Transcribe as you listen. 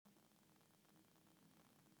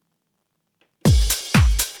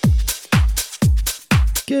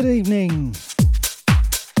Good evening.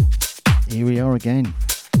 Here we are again.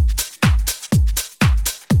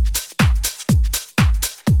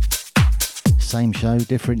 Same show,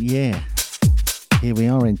 different year. Here we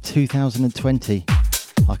are in 2020.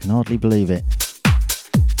 I can hardly believe it.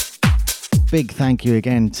 Big thank you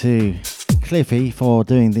again to Cliffy for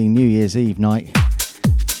doing the New Year's Eve night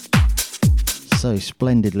so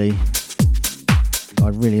splendidly. I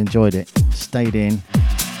really enjoyed it. Stayed in,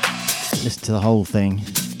 listened to the whole thing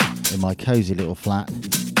in my cosy little flat.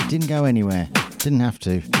 Didn't go anywhere, didn't have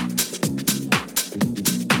to.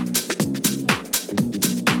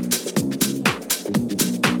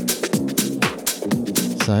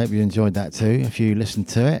 So I hope you enjoyed that too, if you listened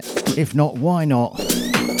to it. If not, why not?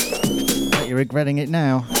 But you're regretting it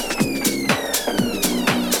now.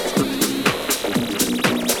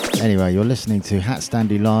 Anyway, you're listening to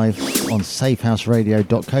HatStandy live on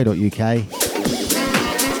safehouseradio.co.uk.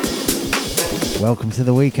 Welcome to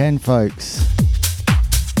the weekend, folks.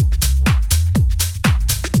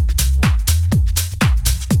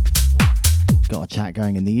 Got a chat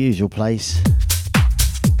going in the usual place.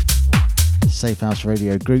 Safehouse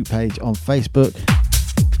Radio group page on Facebook.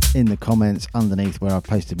 In the comments underneath where I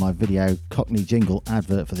posted my video Cockney jingle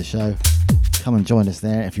advert for the show. Come and join us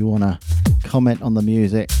there if you want to comment on the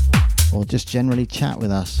music or just generally chat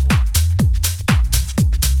with us.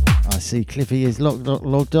 I see Cliffy is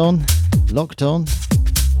logged on. Welcome,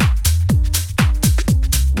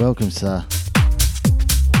 sir.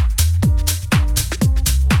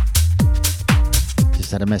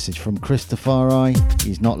 Just had a message from Christopher.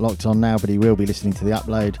 He's not locked on now, but he will be listening to the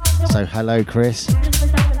upload. So hello, Chris.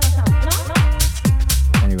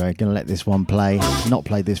 Anyway, gonna let this one play. Not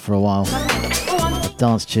played this for a while. A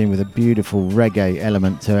dance tune with a beautiful reggae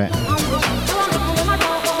element to it.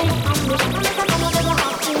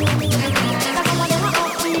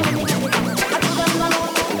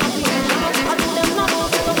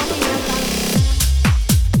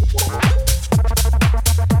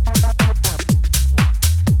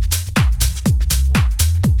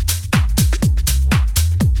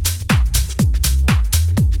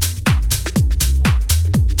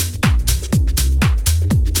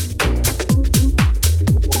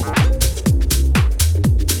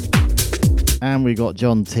 We got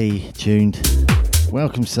John T tuned.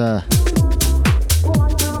 Welcome, sir.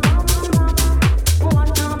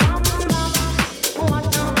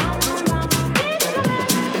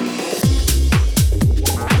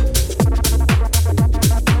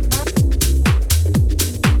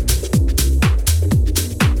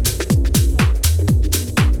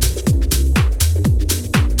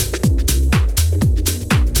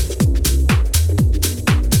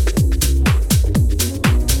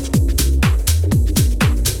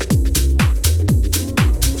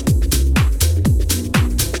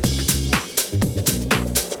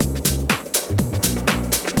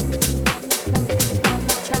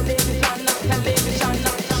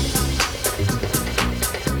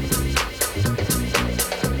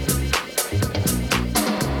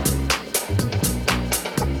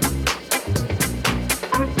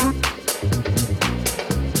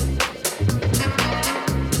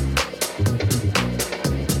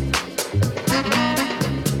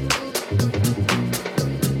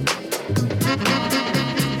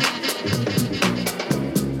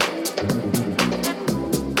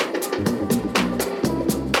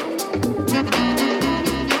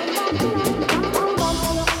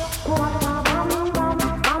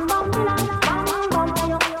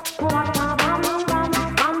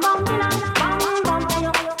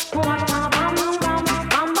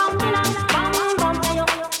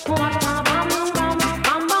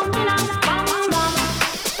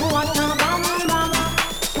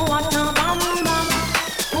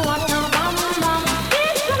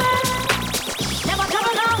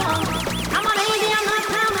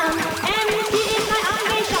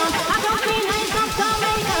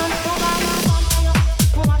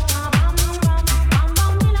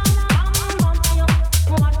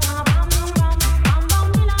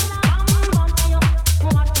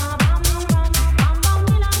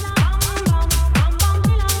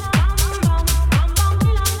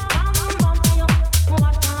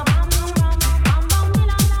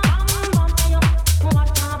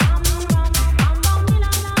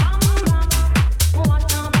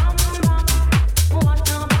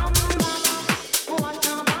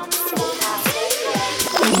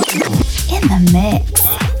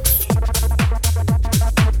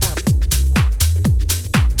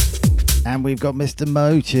 We've got Mr.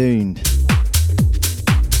 Mo tuned.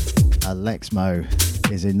 AlexMo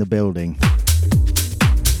is in the building.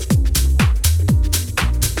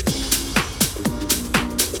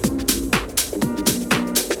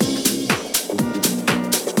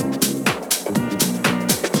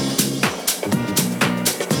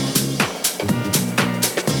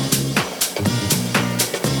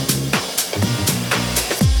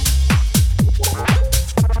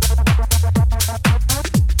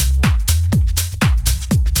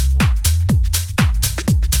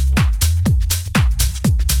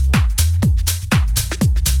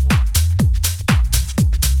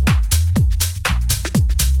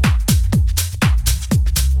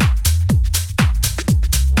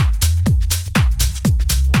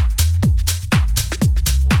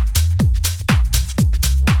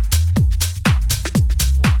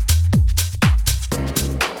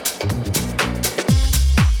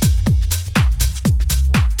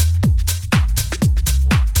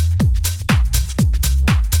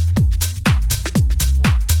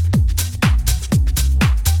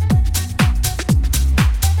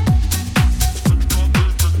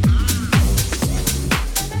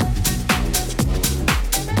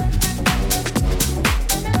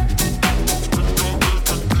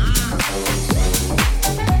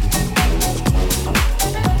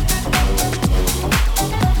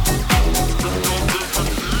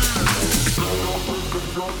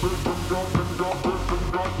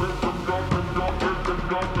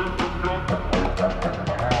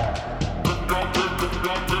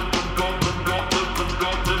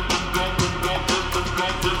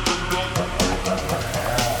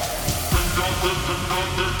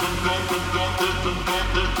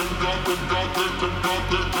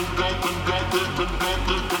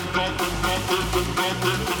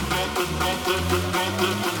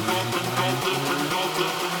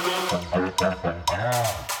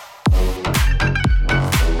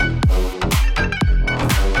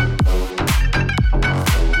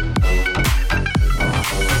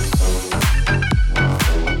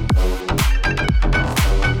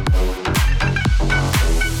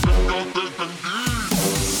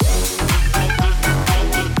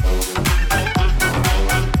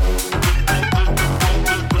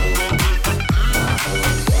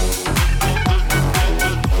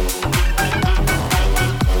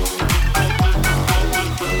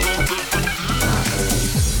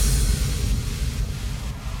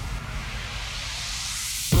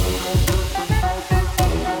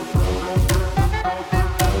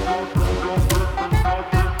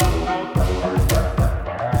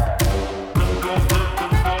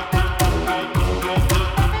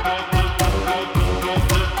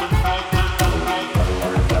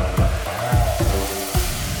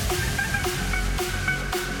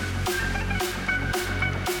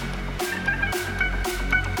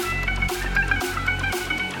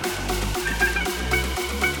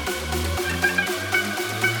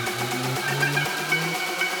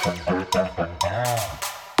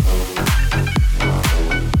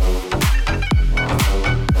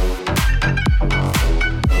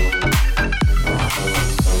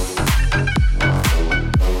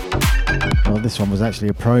 This one was actually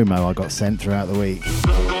a promo I got sent throughout the week.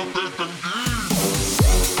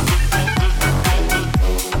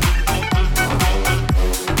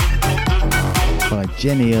 By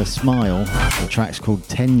Jenia Smile. The track's called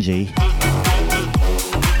Tenji.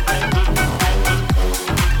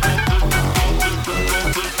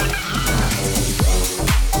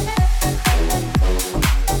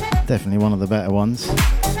 Definitely one of the better ones.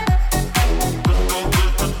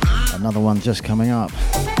 Another one just coming up.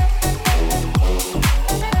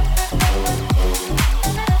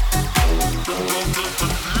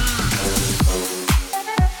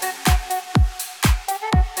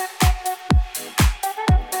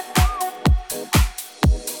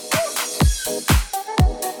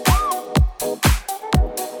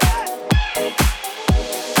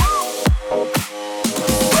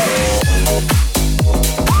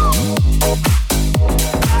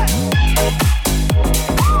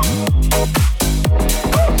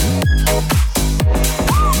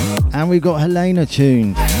 We've got Helena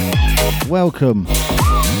tuned. Welcome.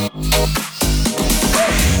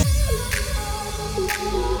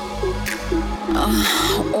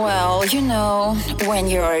 Well, you know, when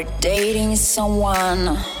you're dating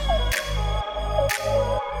someone,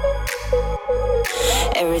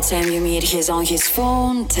 every time you meet, he's on his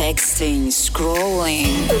phone, texting,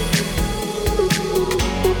 scrolling.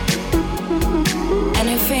 And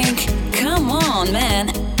you think, come on,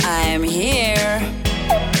 man, I'm here.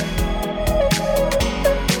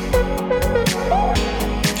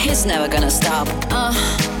 He's never gonna stop.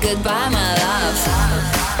 Goodbye, my love.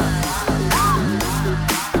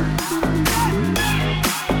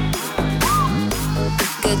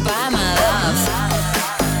 Goodbye, my love.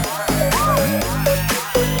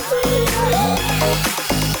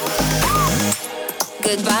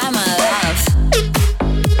 Goodbye, my love.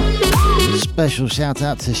 Special shout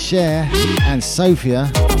out to Cher and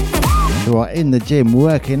Sophia, who are in the gym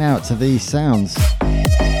working out to these sounds.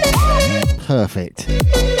 Perfect.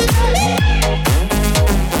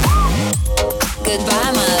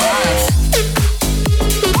 Goodbye, my love.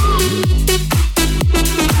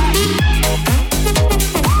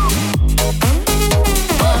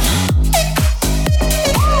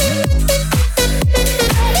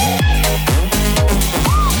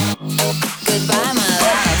 Goodbye, my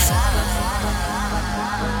love.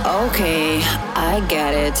 Okay, I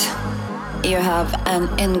get it. You have an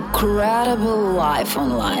incredible life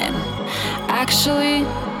online. Actually,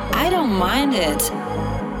 I don't mind it.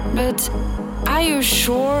 But are you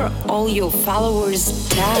sure all your followers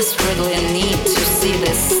desperately need to see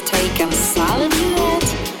the steak and salad yet?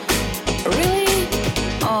 Really?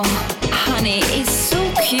 Oh, honey, it's so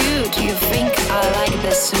cute. You think I like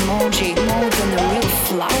this emoji more than the real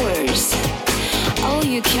flowers. All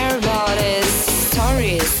you care about is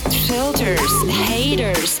stories, filters,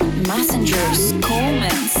 haters, messengers,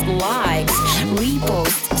 comments, likes,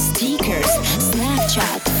 reposts, stickers,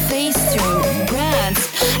 Snapchat, Facetune, brands,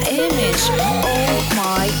 image. Oh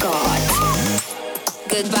my god.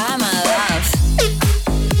 Goodbye, my love.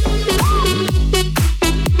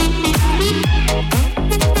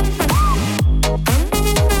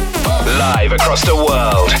 live across the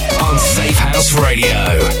world on Safehouse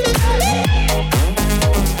Radio.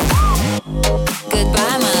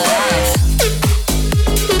 Goodbye, my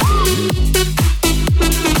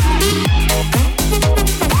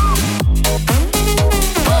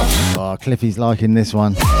love. Oh, Cliffy's liking this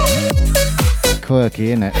one.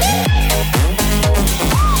 Quirky, isn't it?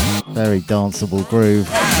 Very danceable groove.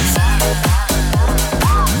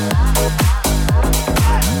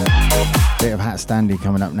 Bit of HatStandy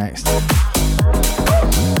coming up next.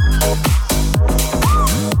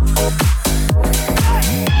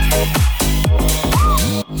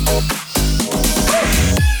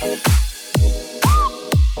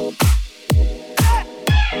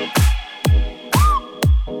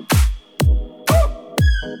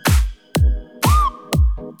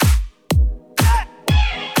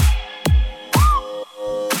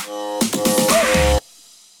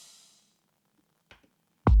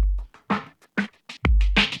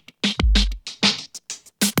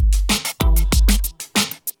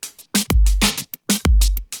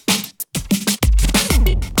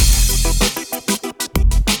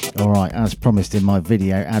 As promised in my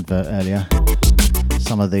video advert earlier,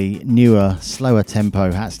 some of the newer, slower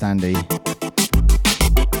tempo HatStandy.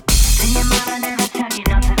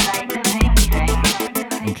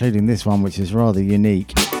 Including this one, which is rather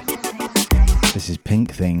unique. This is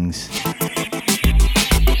Pink Things.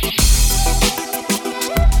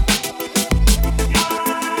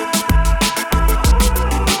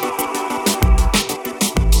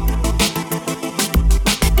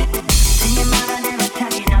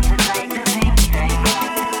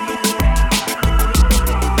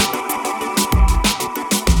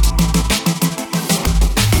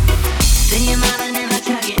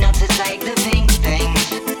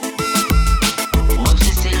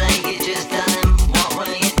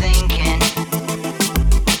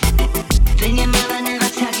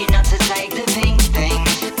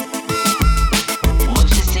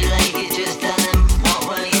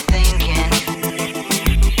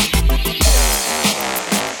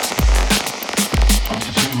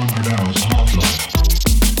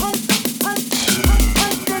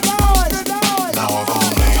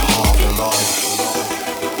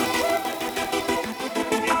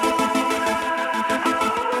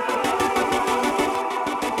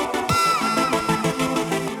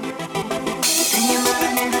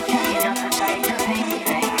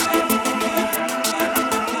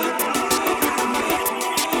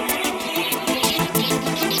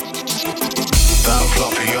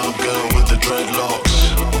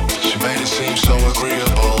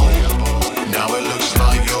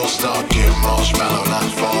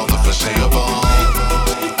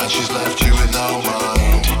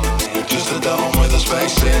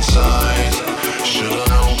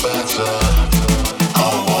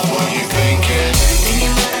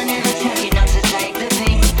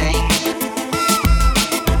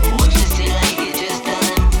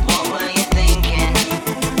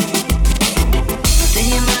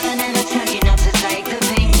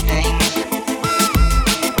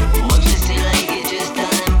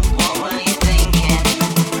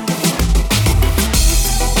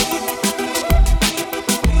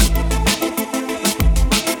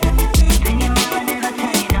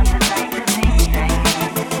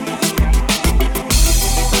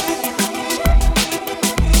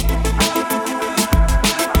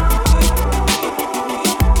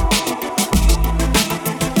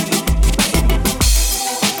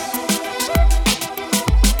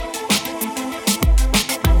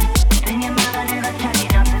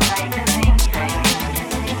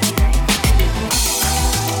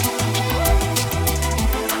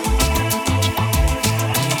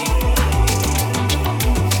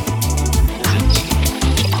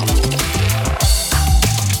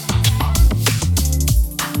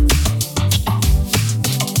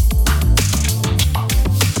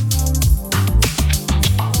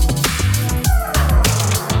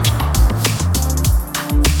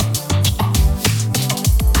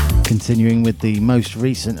 Continuing with the most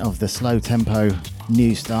recent of the slow tempo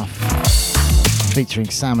new stuff, featuring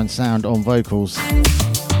SamandSound on vocals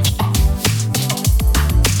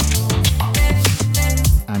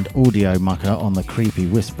and Audiomucker on the creepy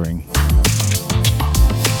whispering.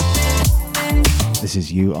 This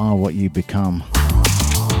is You Are What You Become.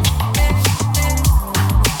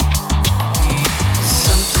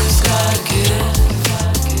 Something's gotta give.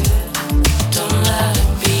 Don't let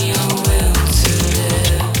it be your will to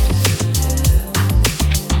live.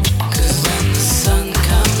 'Cause when the sun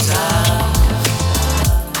comes out,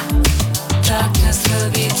 darkness will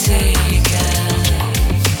be taken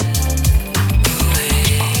away.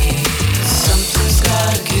 Something's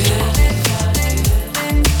gotta give.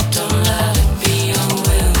 Don't let it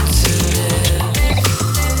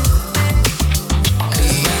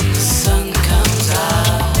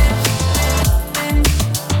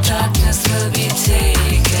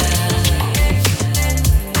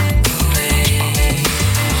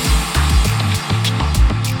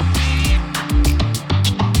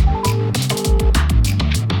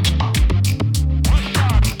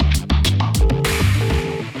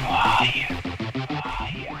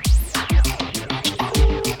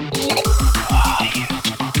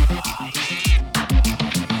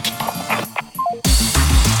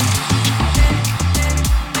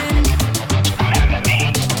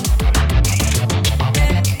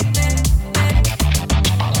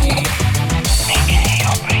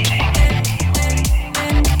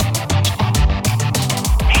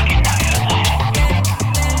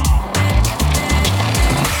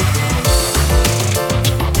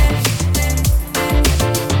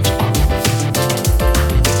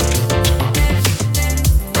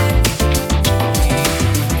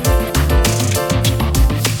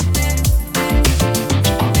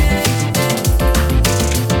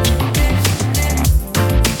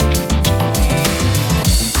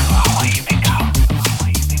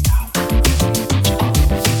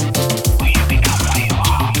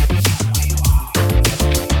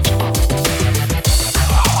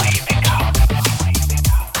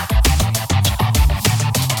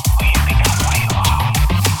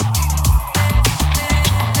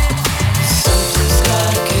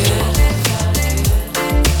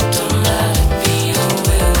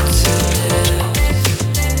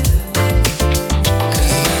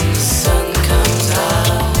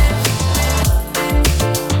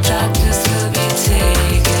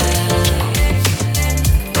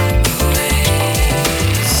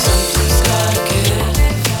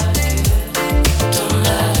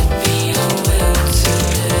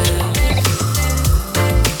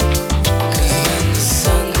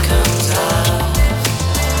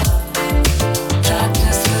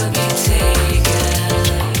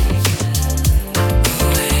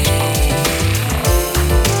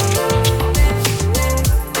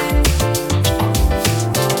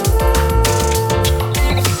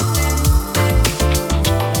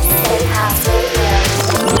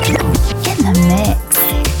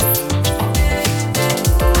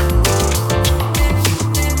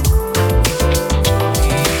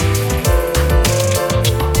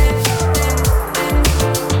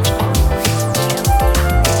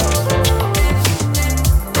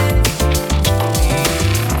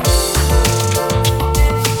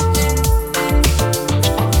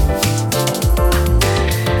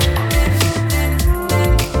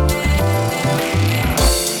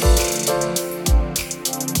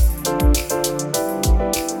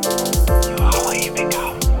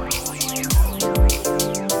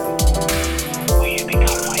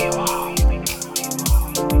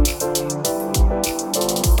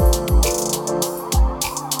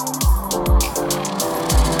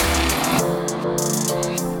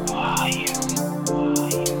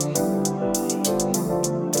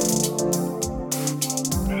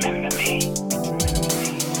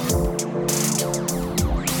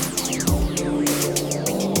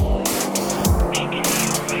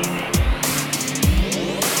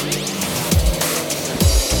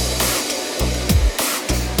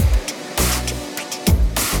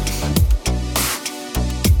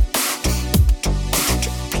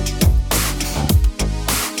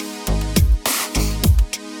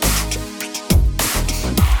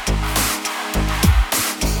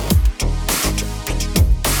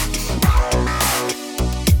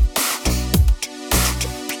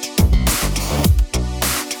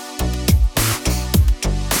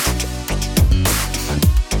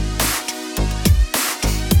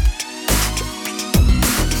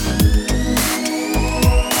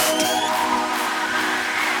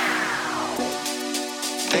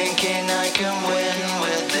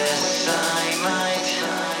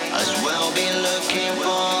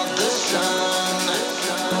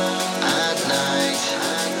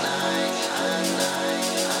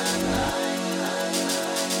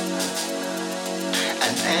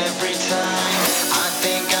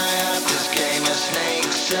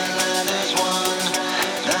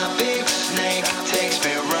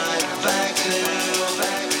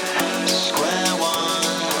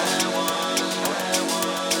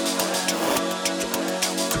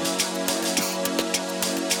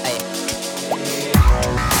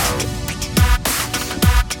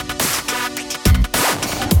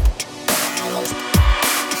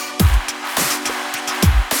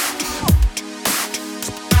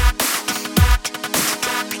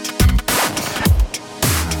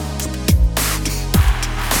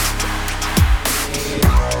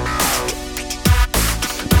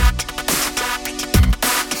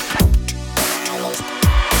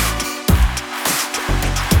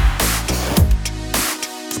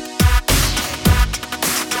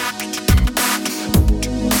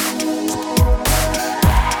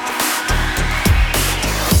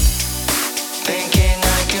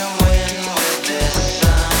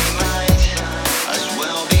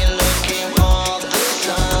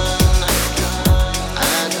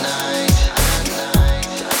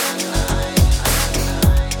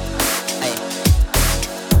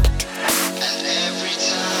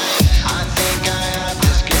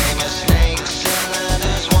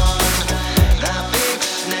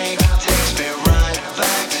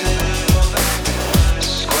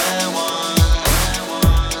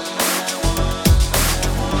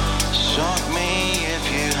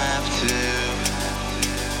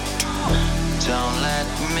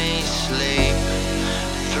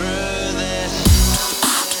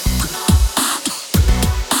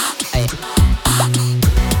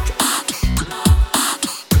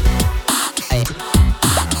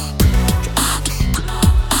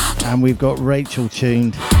And we've got Rachel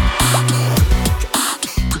tuned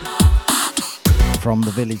from the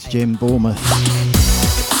Village Gym, Bournemouth.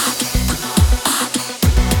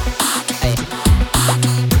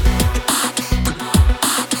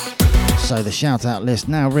 So the shout out list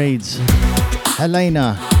now reads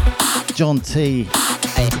Helena, John T,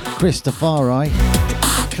 Christofari,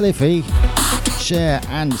 Cliffy, Cher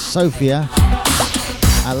and Sophia,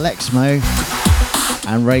 AlexMo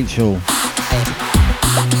and Rachel.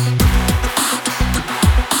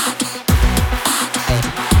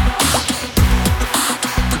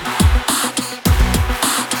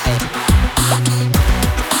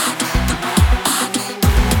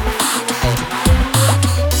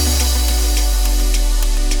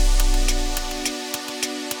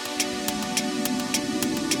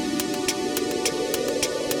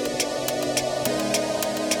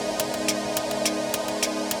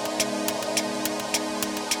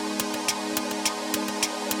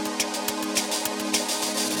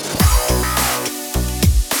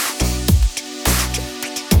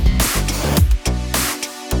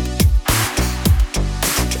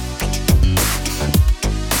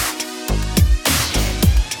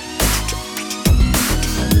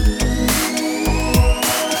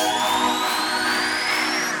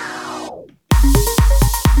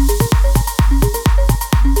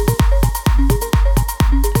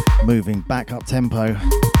 Moving back up tempo.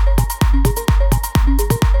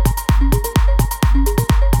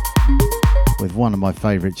 With one of my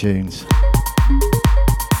favourite tunes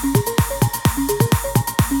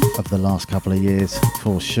of the last couple of years,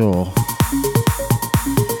 for sure.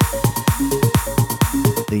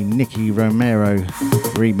 The Nicky Romero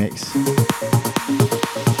remix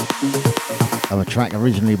of a track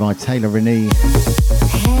originally by Taylr, Renee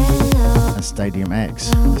and Stadium X.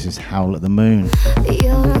 This is Howl at the Moon.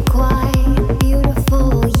 You're quite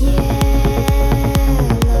beautiful, yellow.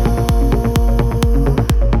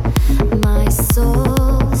 My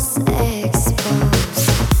soul's exposed.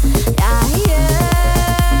 I yearn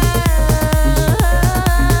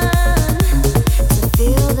to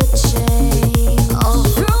feel the change all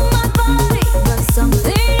through my body, but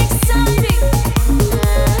something exciting.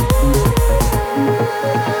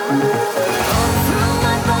 All through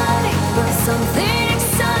my body, but something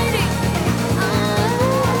exciting.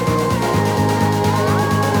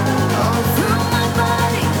 All through my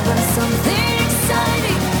body, but something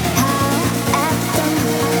exciting. High at the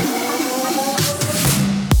moon.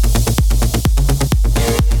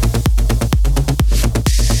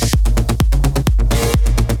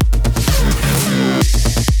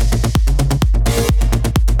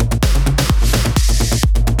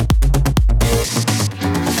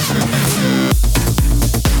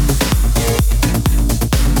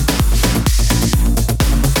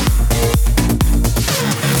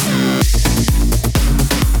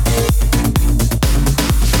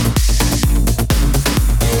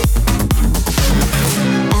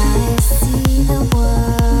 I see the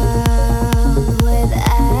world with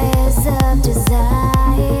eyes of desire,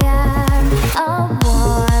 a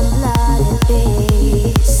warm-blooded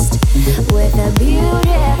beast with a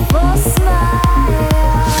beautiful smile.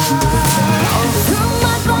 All through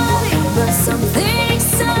my body, but something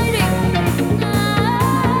exciting.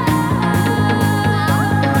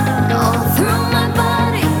 All through my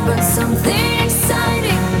body, but something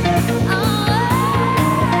exciting.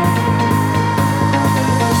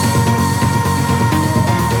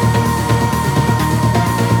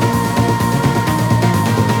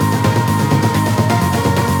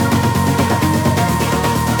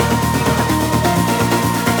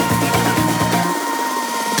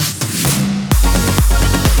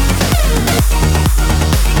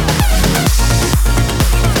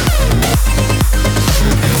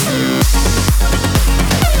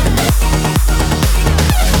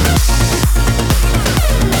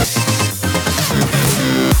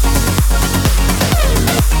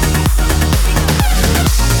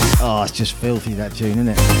 Oh, it's just filthy, that tune, isn't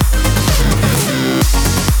it?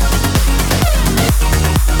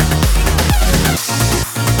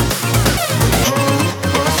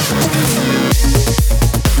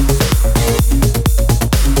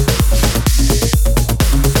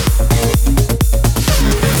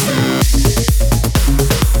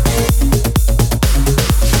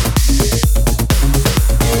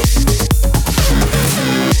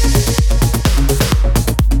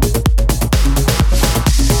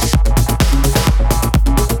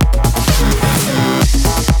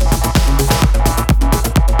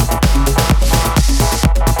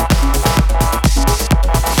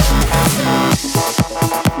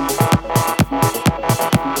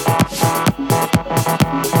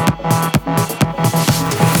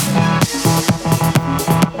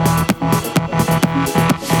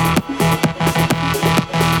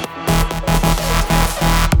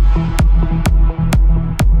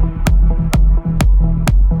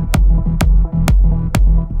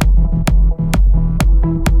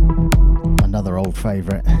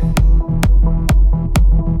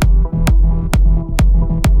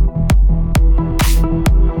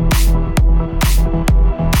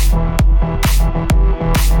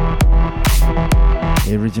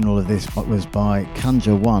 of this was by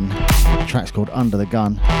Conjure 1. The track's called Under the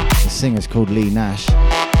Gun. The singer's called Leigh Nash.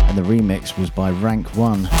 And the remix was by Rank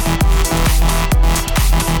 1.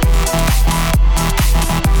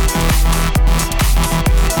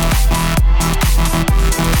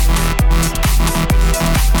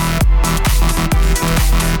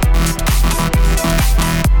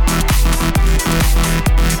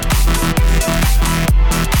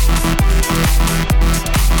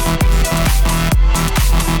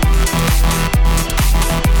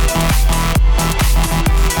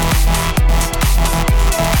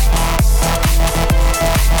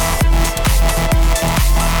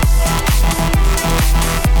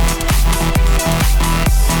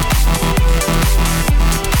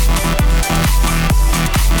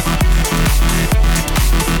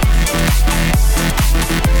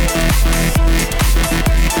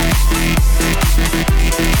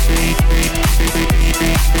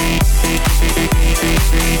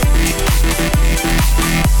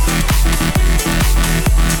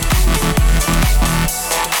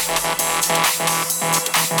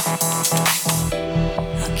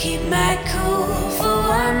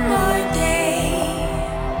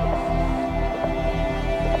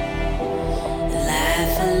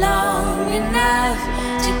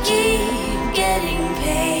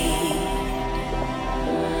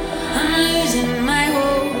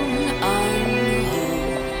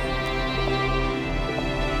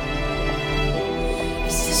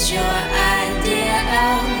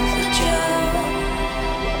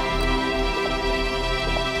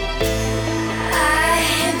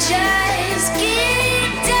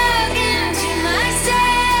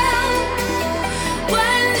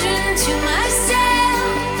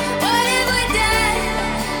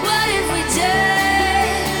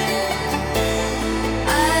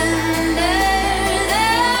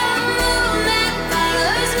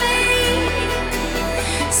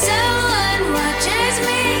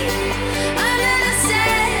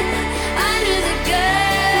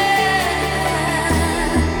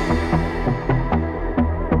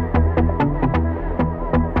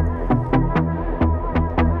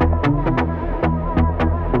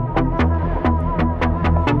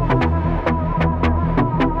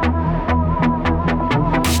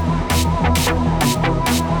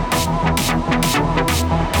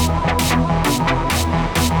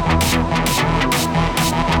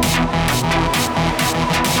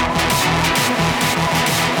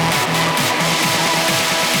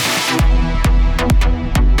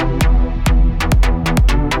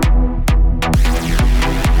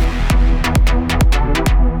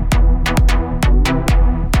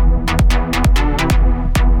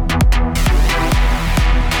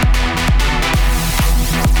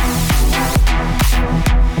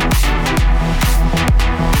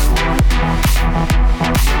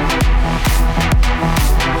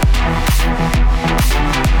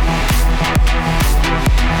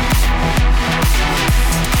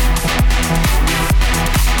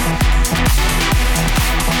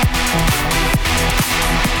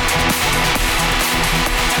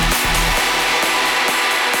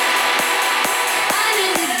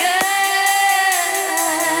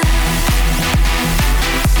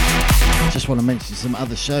 Want to mention some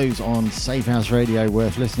other shows on Safehouse Radio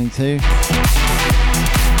worth listening to.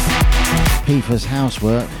 Pifa's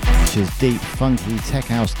Housework, which is deep, funky tech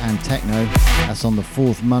house and techno. That's on the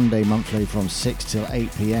fourth Monday monthly from 6 till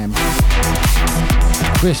 8 p.m.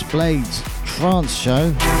 Chris Blade's trance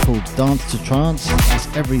show called Dance to Trance.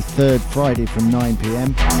 That's every third Friday from 9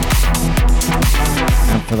 p.m.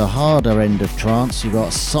 And for the harder end of trance, you've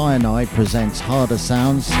got Cyanide presents Harder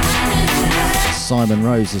Sounds. Simon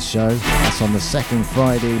Rose's show. That's on the second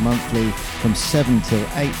Friday monthly from 7 till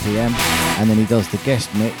 8 p.m. And then he does the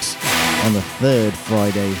guest mix on the third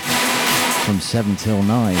Friday from 7 till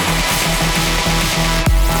 9.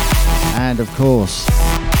 And of course,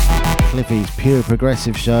 Cliffy's Pure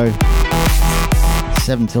Progressive show,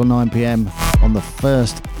 7 till 9 p.m. on the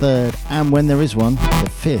first, third, and when there is one,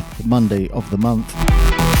 the fifth Monday of the month.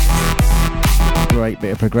 Great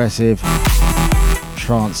bit of progressive,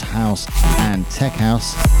 trance, house, and tech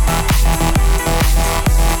house.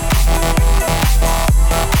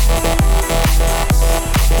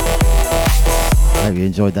 Hope you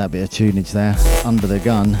enjoyed that bit of tunage there, Under the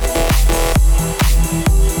Gun.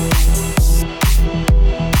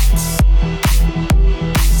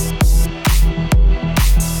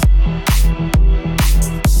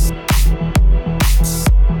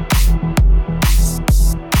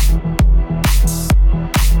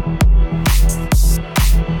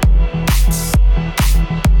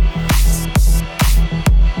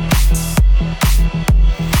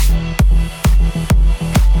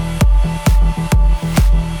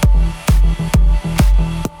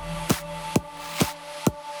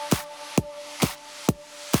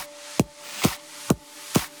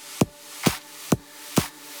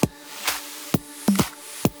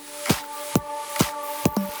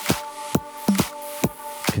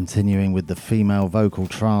 Continuing with the female vocal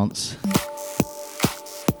trance.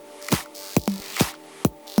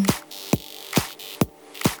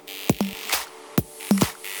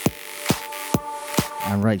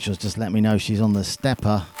 And Rachel's just let me know she's on the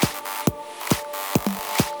stepper.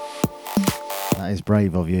 That is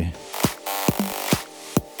brave of you.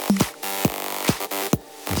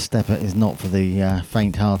 The stepper is not for the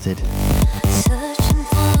faint-hearted. Searching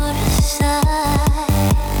for a sign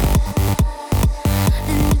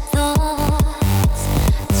in your thoughts,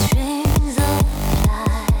 strings of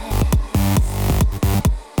lies.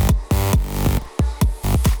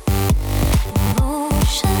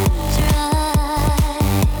 Emotions rise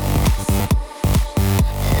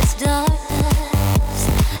as darkness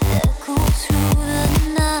echoes through the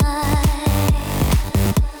night.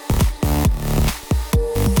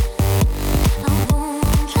 I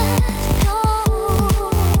won't let go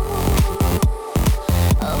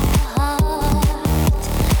of a heart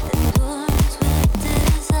that burns with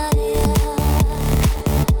desire.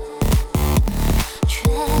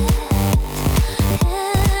 Trapped in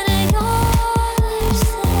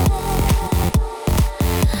yourself,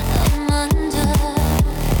 I'm under.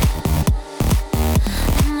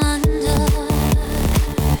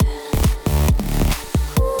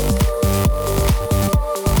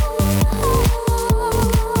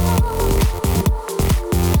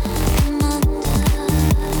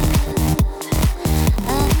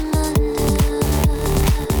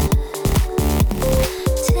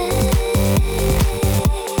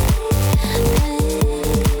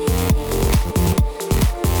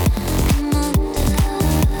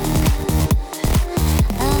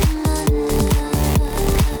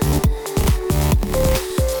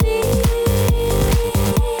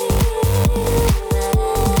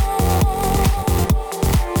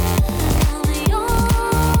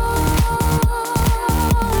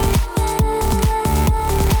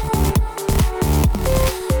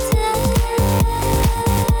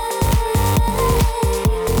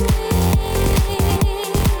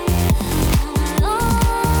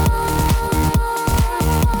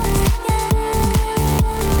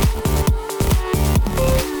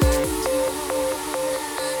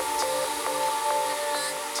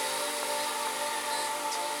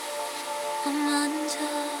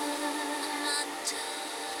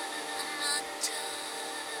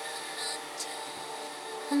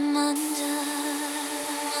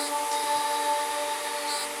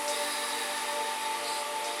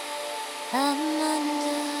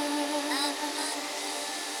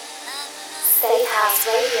 Safehouse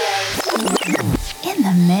Radio. In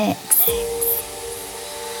the mix.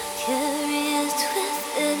 Curious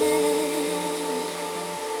within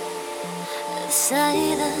the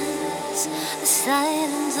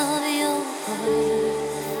silence of your words.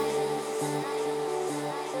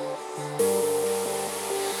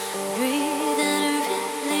 Breathe and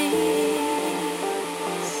release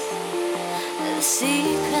the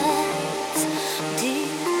secrets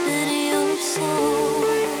deep in your soul.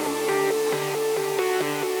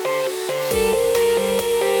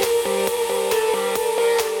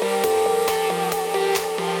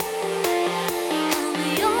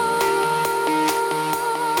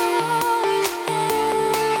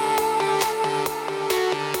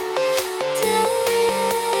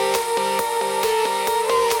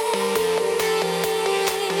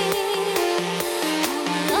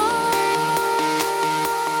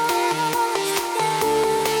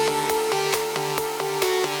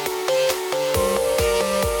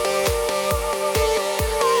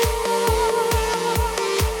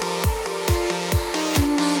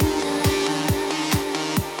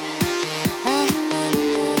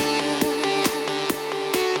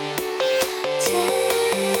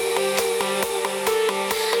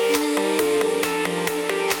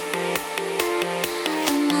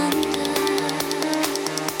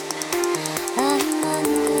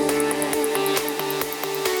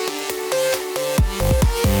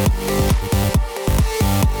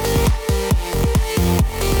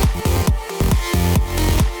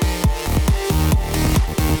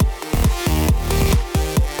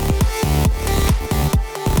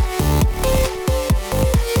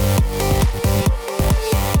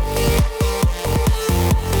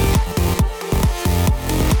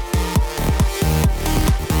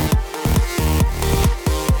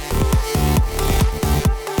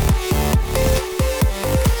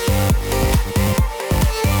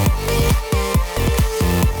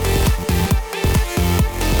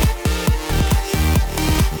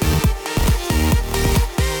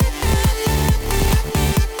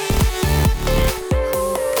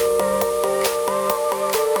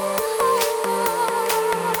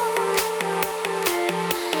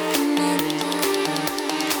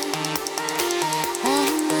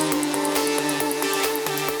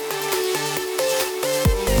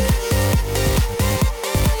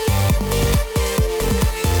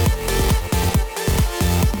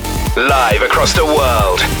 live across the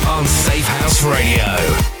world on Safehouse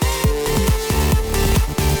Radio.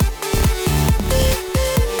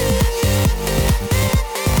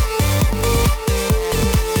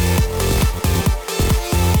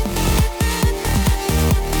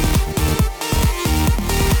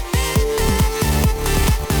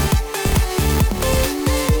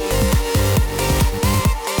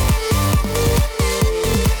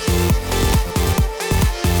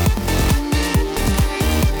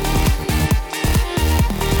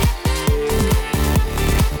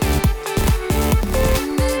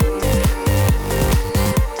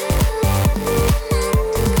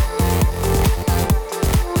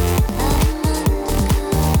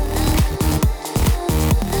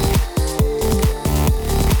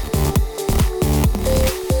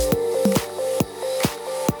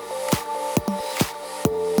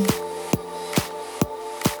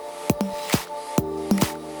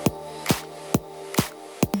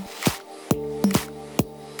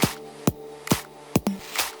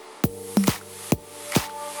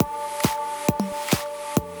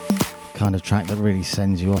 Kind of track that really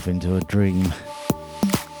sends you off into a dream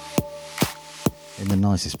in the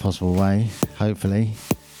nicest possible way, hopefully.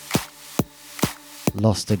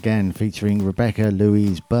 Lost Again featuring Rebecca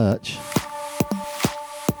Louise Birch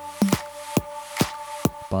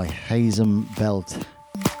by Hazem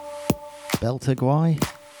Beltagui,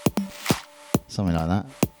 something like that.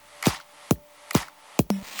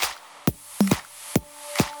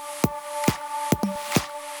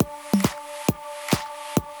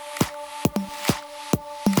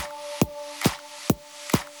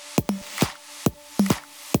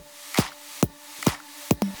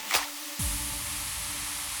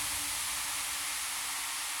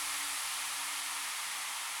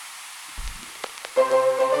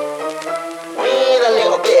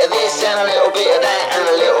 And a little bit of that, and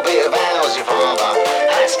a little bit of ours, your father.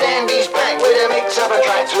 HatStandy's back with a mix up of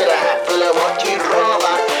tracks with a hat full of what you'd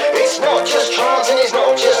rather. It's not just trance and it's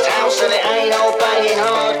not just house and it ain't all banging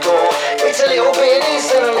hardcore. It's a little bit of this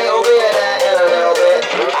and a little bit of that and a little bit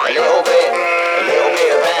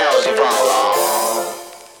of ours, your father.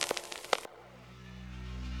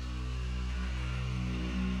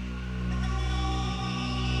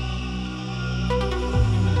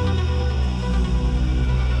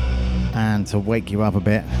 And to wake you up a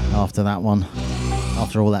bit after that one,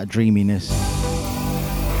 after all that dreaminess,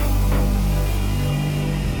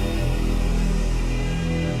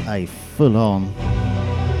 a full-on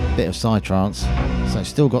bit of psytrance, so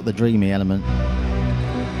still got the dreamy element,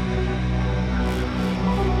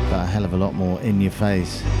 but a hell of a lot more in your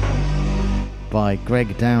face, by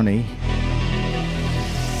Greg Downey.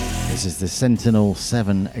 This is the Sentinel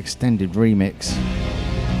 7 extended remix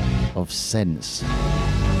of Sense.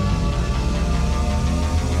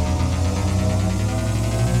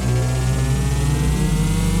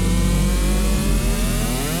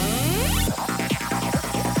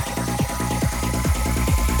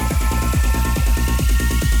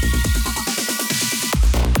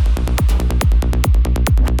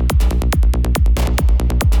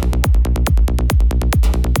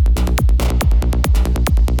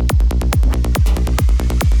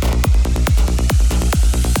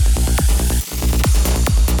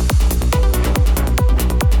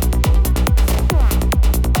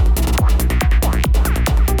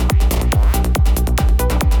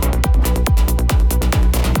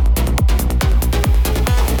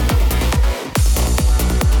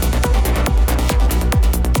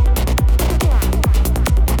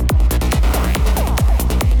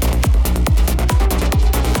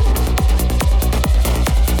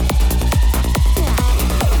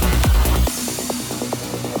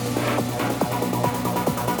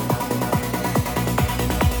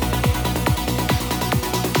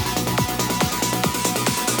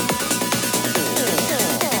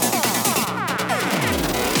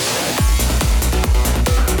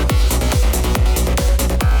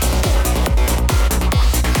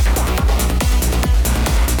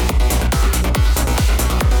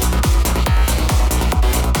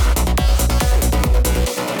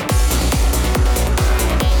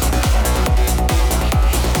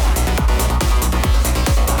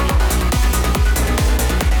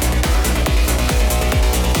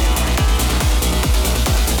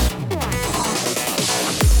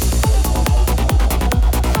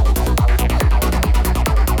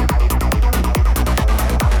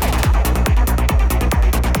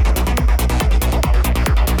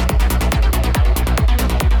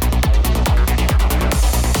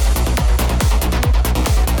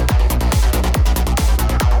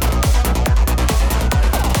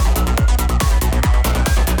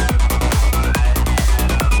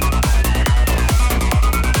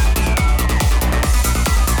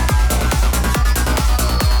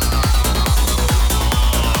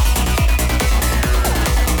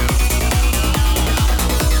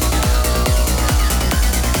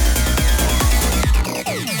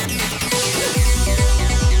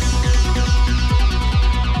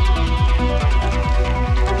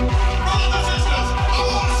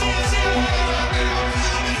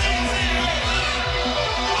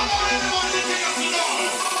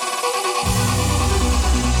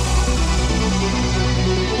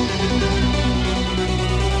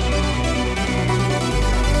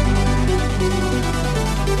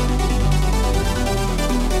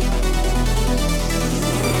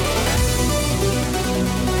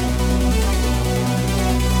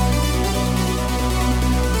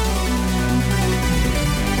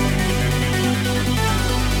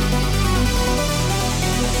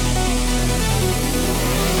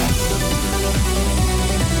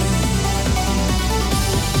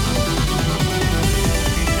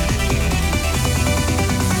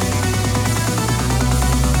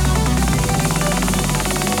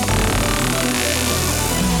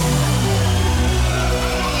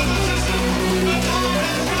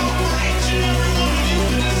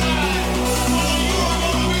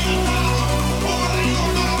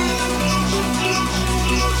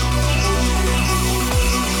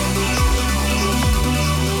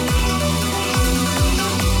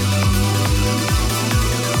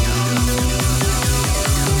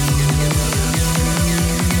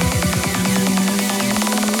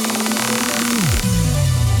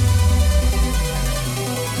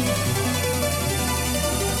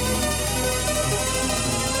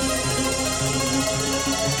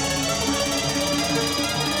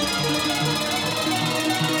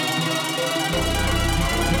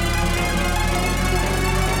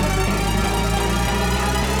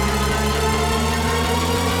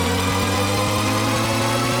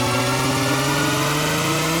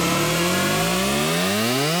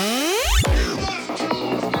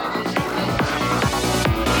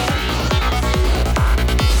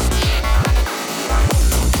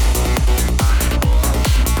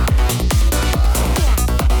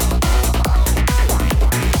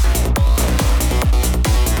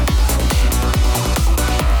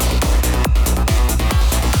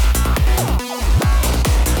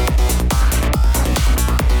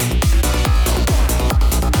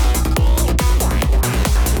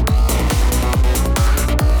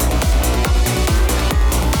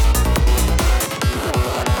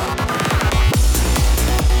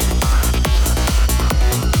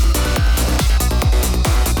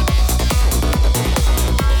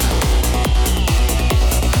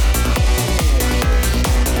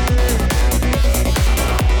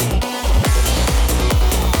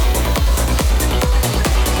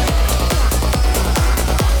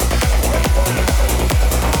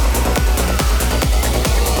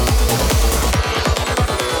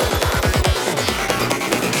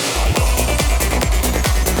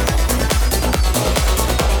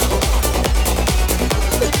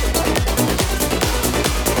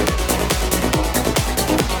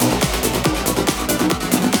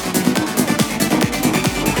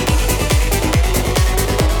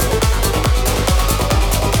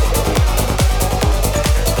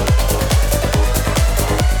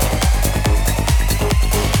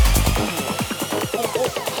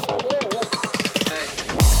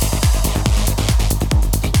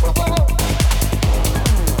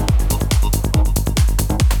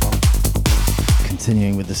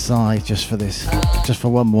 with the sigh just for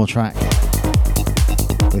one more track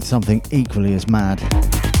with something equally as mad.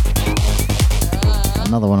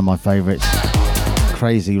 Another one of my favourites,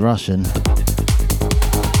 Crazy Russian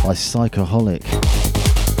by Psychoholic.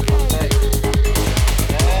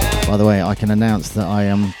 By the way, I can announce that I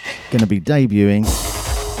am going to be debuting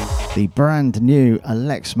the brand new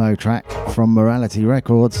AlexMo track from Morality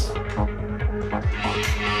Records.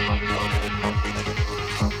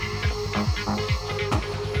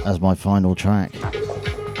 As my final track.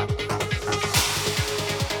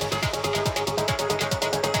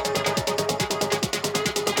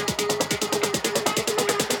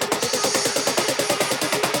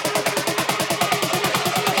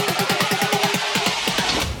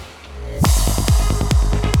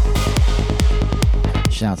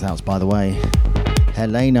 Shout outs, by the way,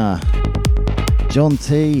 Helena, John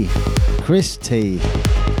T, Chris T,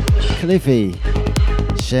 Cliffy,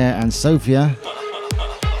 Cher and Sophia.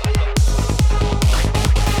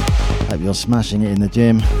 Hope you're smashing it in the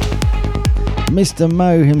gym. Mr.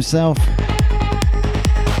 Mo himself,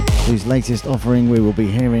 whose latest offering we will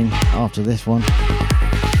be hearing after this one.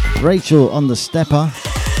 Rachel on the stepper.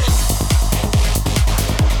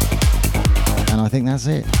 And I think that's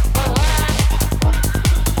it.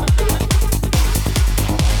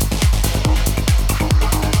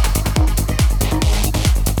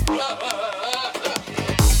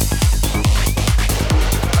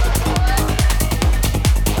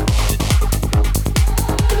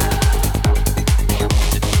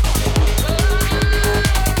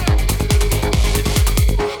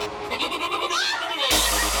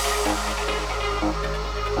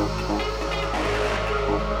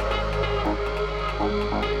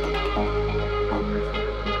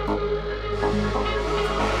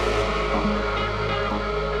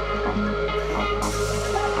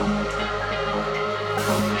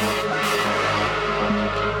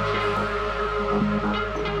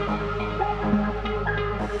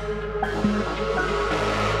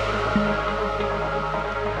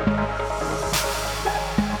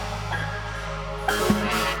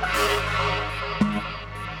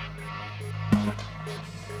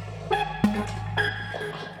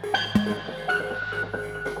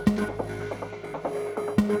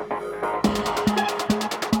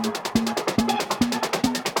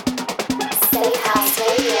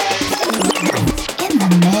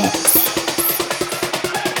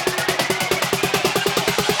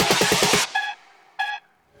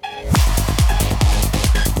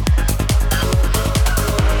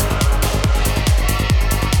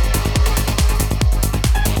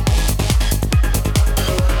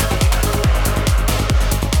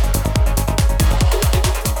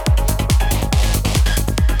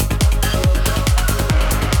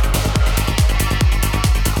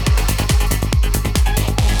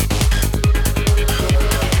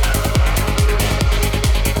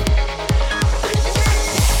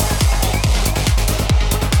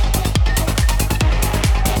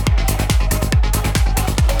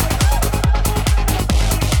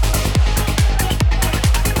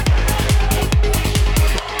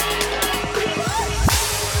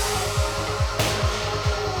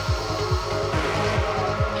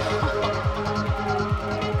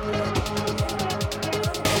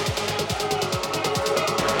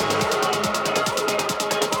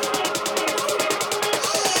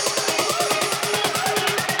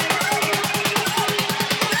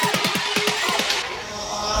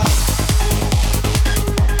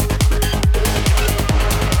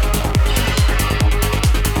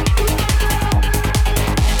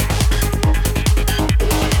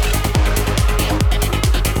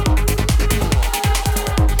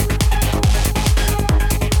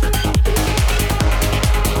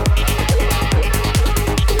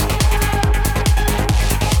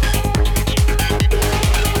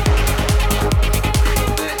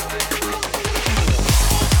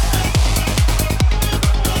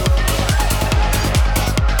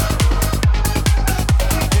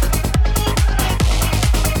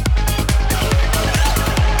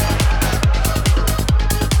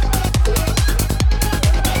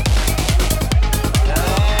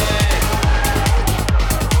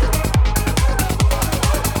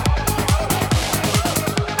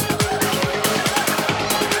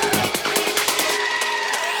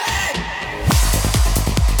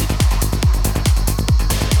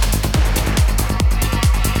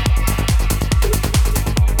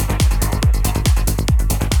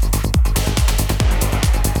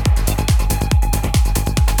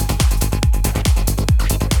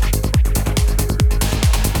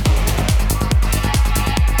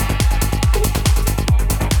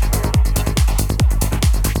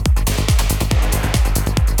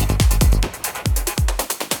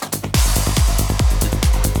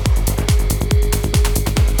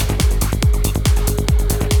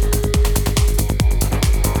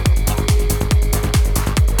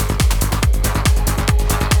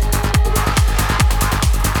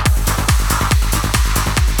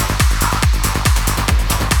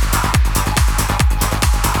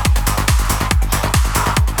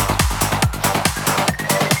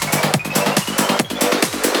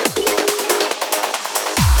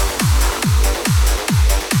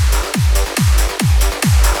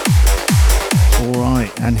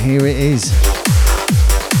 is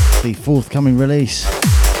the forthcoming release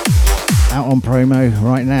out on promo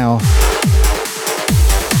right now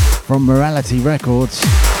from Morality Records.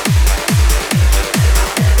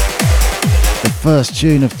 The first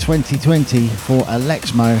tune of 2020 for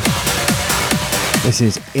AlexMo. This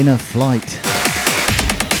is Inner Flight.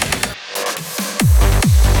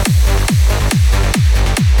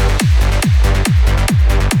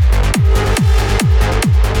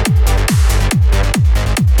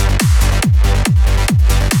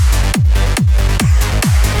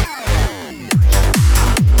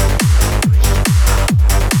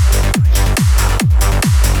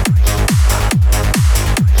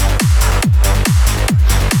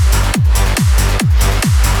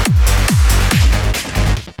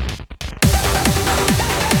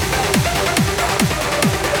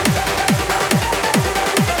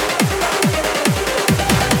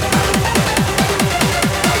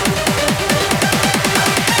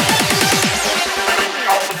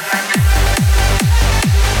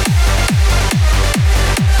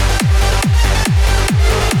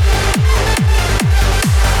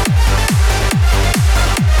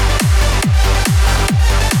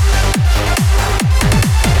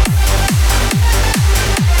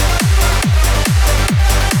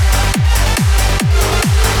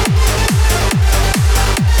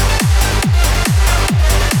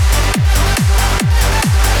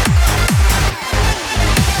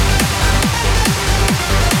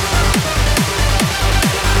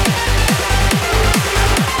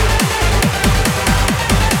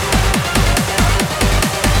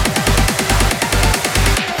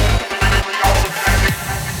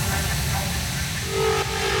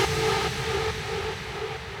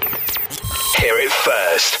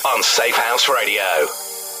 on Safehouse Radio.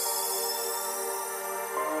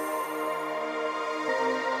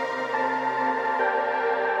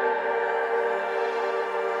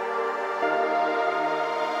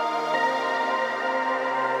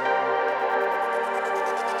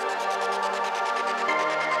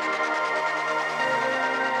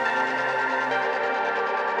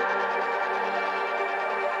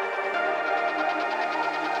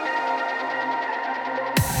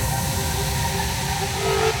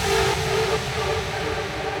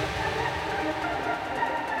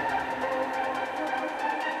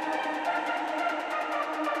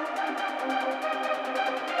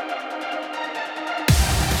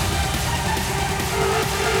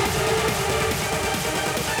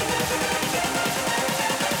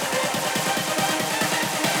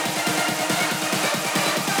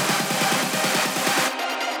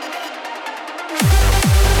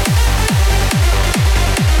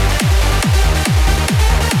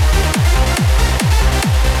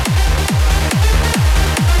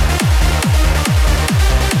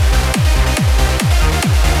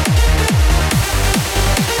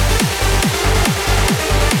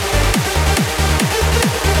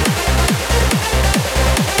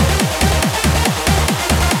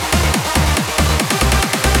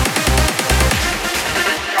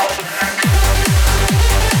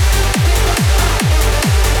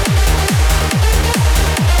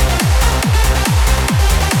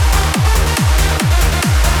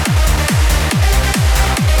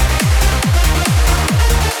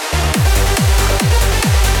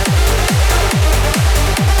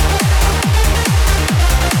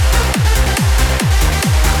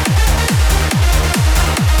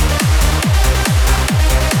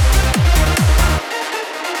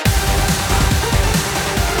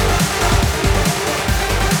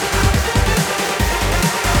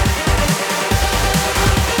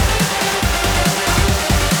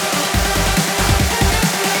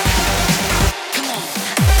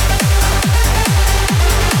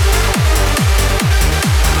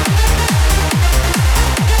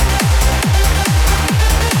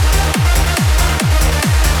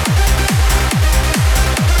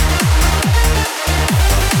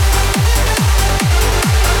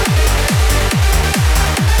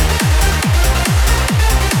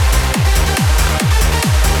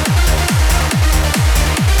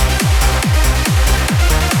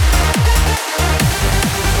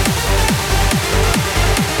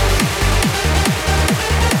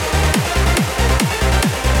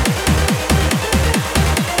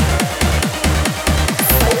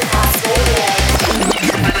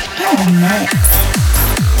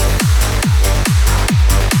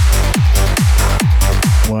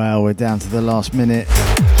 Wow, we're down to the last minute.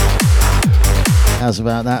 How's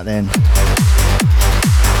about that then?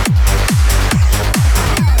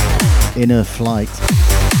 Inner Flight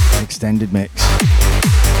extended mix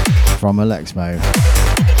from AlexMo.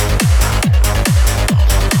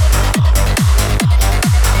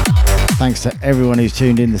 Thanks to everyone who's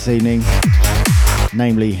tuned in this evening,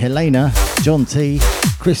 namely Helena, John T,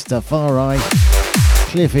 Christopher,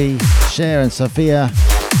 Cliffy, Cher and Sophia,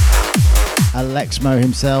 AlexMo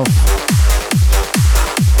himself,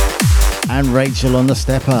 and Rachel on the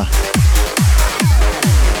stepper.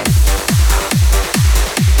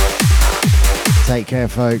 Take care,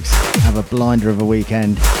 folks. Have a blinder of a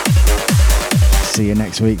weekend. See you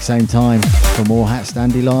next week, same time, for more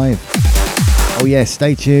HatStandy Live. Oh yes,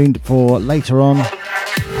 stay tuned for later on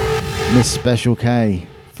Miss Special K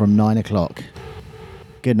from 9 o'clock.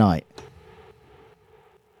 Good night.